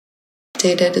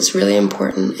updated is really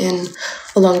important in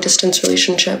a long distance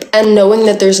relationship. And knowing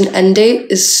that there's an end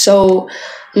date is so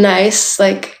nice.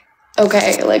 Like,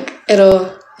 okay, like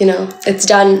it'll, you know, it's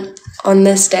done on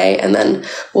this day and then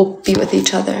we'll be with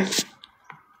each other.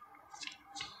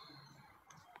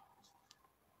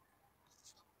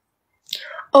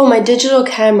 Oh, my digital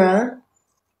camera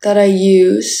that I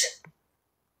use.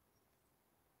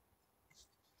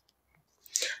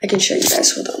 I can show you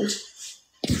guys, hold on.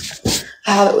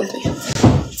 I have it with me.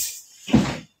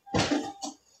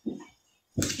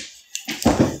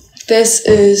 This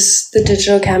is the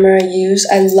digital camera I use.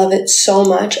 I love it so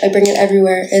much. I bring it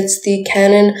everywhere. It's the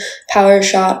Canon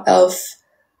PowerShot ELPH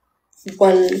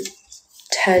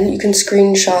 110. You can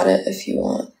screenshot it if you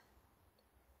want.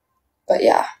 But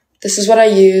yeah, this is what I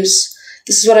use.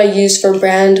 This is what I use for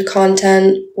brand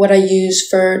content, what I use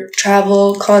for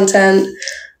travel content,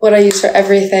 what I use for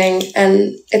everything.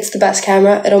 And it's the best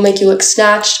camera. It'll make you look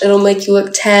snatched. It'll make you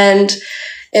look tanned.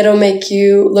 It'll make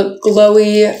you look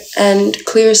glowy and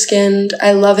clear-skinned.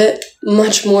 I love it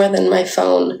much more than my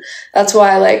phone. That's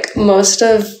why, like, most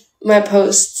of my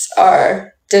posts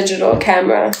are digital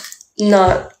camera,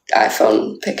 not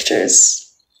iPhone pictures.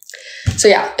 So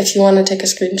yeah, if you want to take a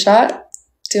screenshot,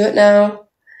 do it now.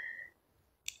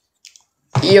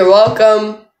 You're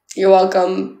welcome. You're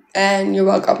welcome. And you're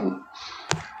welcome.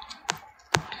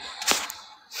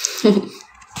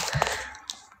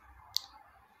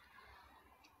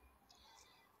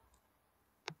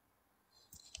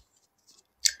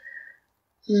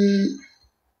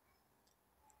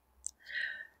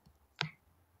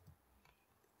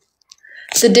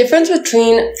 The difference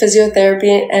between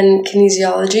physiotherapy and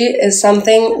kinesiology is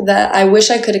something that I wish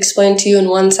I could explain to you in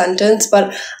one sentence,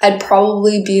 but I'd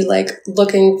probably be like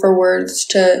looking for words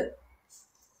to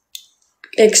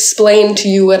explain to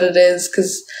you what it is,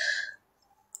 because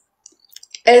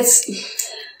it's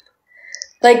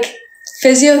like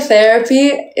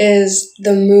physiotherapy is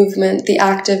the movement, the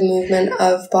active movement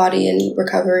of body and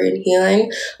recovery and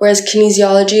healing, whereas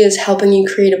kinesiology is helping you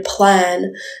create a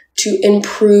plan to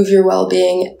improve your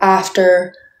well-being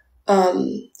after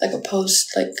like a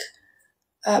post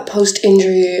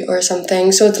injury or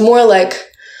something. So it's more like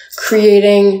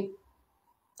creating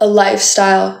a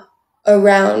lifestyle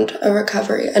around a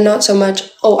recovery and not so much,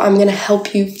 oh, I'm going to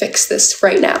help you fix this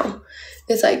right now.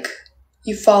 It's like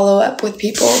you follow up with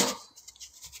people.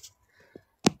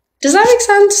 Does that make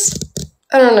sense?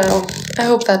 I don't know. I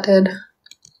hope that did.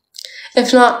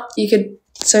 If not, you could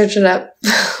search it up.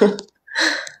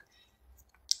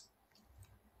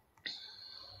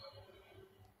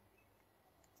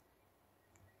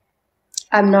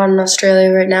 I'm not in Australia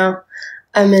right now.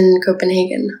 I'm in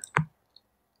Copenhagen.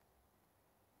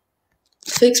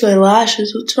 Fix my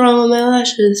lashes. What's wrong with my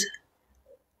lashes?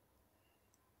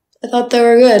 I thought they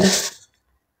were good.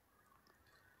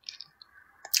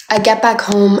 I get back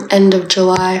home end of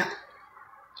July.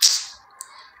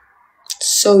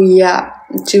 So yeah,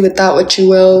 do with that what you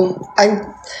will. I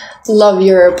love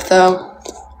Europe though.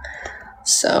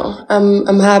 So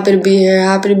I'm happy to be here,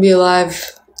 happy to be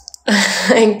alive.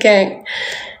 I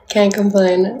can't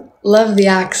complain. Love the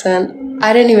accent.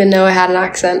 I didn't even know I had an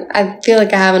accent. I feel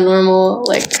like I have a normal,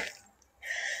 like,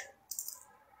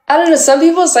 I don't know, some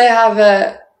people say I have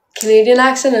a Canadian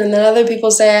accent, and then other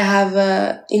people say I have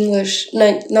a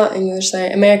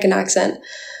American accent,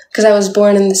 because I was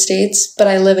born in the States, but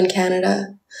I live in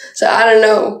Canada. So I don't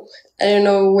know. I don't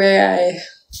know where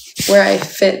I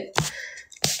fit.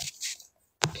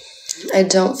 I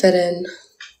don't fit in.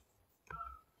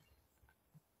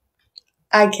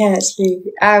 I can't speak.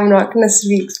 I'm not gonna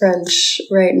speak French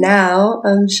right now.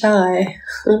 I'm shy.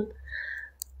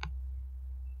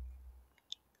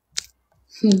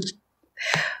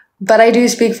 But I do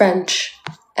speak French,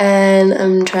 and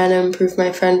I'm trying to improve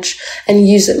my French and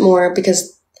use it more,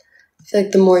 because I feel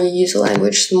like the more you use a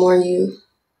language, the more you...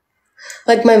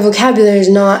 Like, my vocabulary is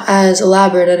not as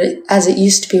elaborate as it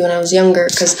used to be when I was younger,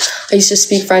 because I used to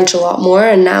speak French a lot more,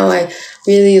 and now I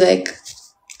really, like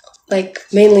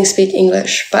mainly speak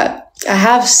English. But I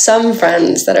have some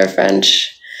friends that are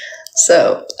French,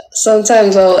 so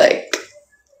sometimes I'll, like,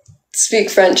 speak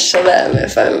French to them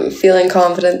if I'm feeling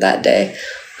confident that day.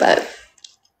 But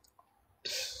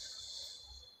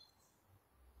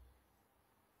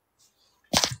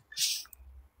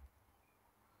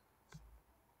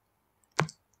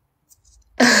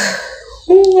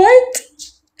what?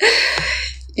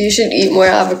 You should eat more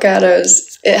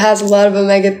avocados. It has a lot of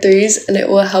omega-3s and it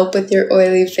will help with your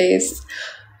oily face.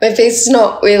 My face is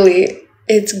not oily,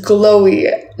 it's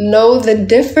glowy. Know the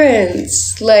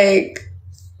difference. Like,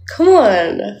 come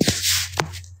on.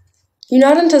 You're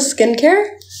not into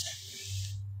skincare?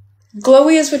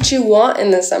 Glowy is what you want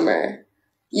in the summer.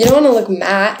 You don't want to look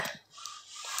matte.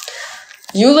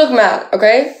 You look matte,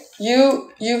 okay?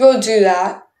 You go do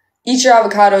that. Eat your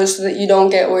avocados so that you don't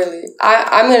get oily.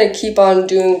 I'm going to keep on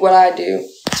doing what I do.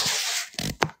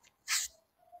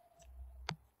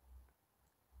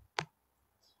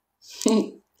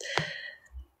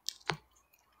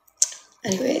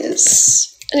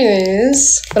 Anyways,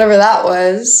 whatever that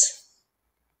was.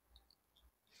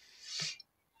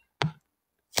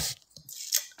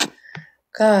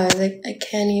 God, I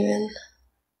can't even.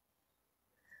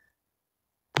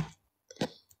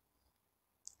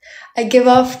 I give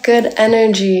off good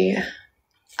energy.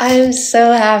 I am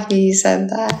so happy you said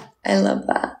that. I love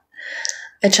that.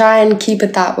 I try and keep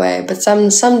it that way, but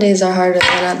some days are harder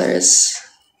than others.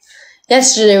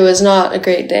 Yesterday was not a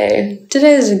great day.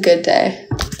 Today is a good day.